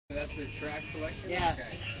That's the track selection? Yeah.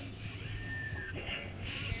 Okay.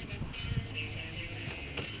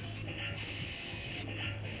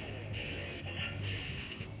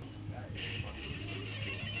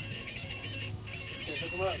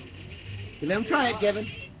 Let him try it, Kevin.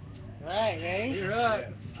 All right, ready? You're up.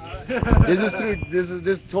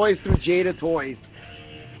 This toys through Jada Toys.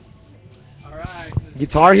 All right.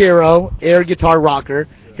 Guitar Hero, air guitar rocker.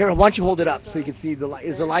 Here, why don't you hold it up so you can see the light?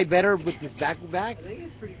 Is the light better with this back? I think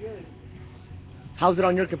it's pretty good. How's it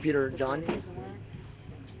on your computer, John?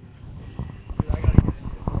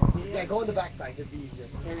 Yeah, go on the back side. It'd be easier.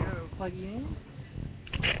 There you go. Plug you in.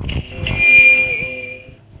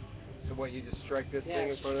 So what, you just strike this Yeah, thing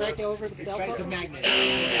in front strike of it over the bell. Strike the magnet.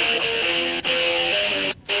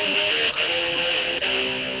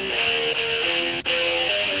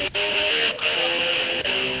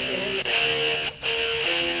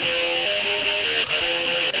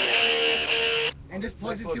 And just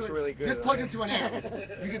plug into it. Really good, Just plug into an amp.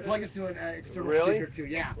 You can plug it to an external speaker too.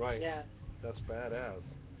 Yeah. Right. Yeah. That's badass.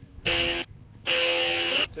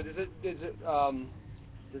 So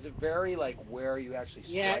does it vary like where you actually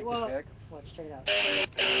strike Yeah, well, the pick? watch, check it out.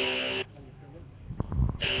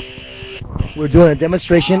 We're doing a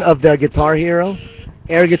demonstration of the Guitar Hero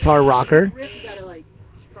air guitar rocker. Riff, you gotta like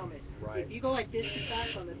strum it. Right. If you go like this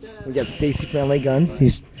fast on the We got Stacy from LA Guns.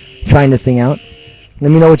 He's trying this thing out.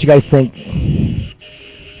 Let me know what you guys think.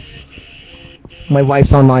 My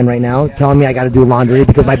wife's online right now telling me I got to do laundry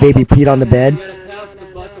because my baby peed on the bed.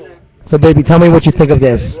 So, baby, tell me what you think of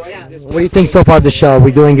this. What do you think so far of the show? Are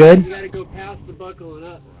we doing good? You gotta go past the buckle and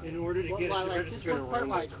up in order to get it to register and run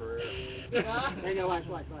my career. There you go, watch.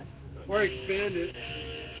 Or expand it.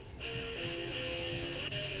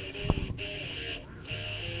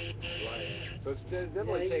 So it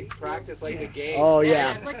definitely takes practice like the game. Oh,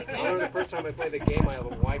 yeah. I remember the first time I played the game, my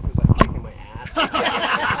wife was like kicking my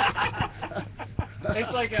ass.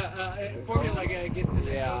 It's like a formula like a get to the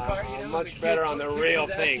go-kart, you know? Much better on the real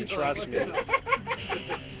thing, trust me.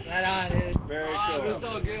 Right on, dude. Very That's cool.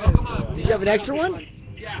 all good. Did you have an extra one?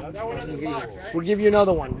 Yeah, that one in the box, right? We'll give you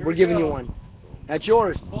another one. We're giving you one. That's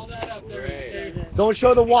yours. Hold that up there. Great. Don't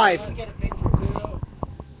show the wife. Get a picture.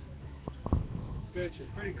 Picture.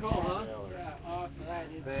 Pretty cool, huh? Yeah, awesome.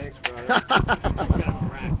 Thanks, brother. Gotta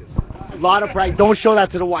practice. A lot of practice. Don't show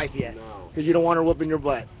that to the wife yet. No. Because you don't want her whooping your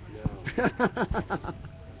butt. No. Is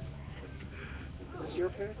this your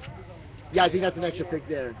pick? Yeah, I think that's an extra pick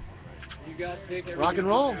there. You got to take Rock and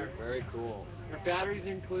roll. Very cool. Are batteries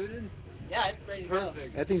included? Yeah, it's ready to go.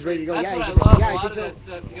 Perfect. That thing's ready to go. That's Yeah, what I you can- love. yeah, A lot you of can that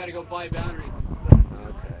stuff, you got to go buy batteries.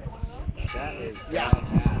 Okay. That is Yeah.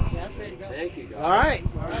 fantastic. Yeah, it's ready to go. Thank you, guys. All right.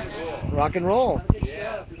 All right, cool. Rock and roll.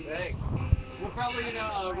 Yeah, thanks. We'll probably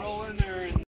roll in there and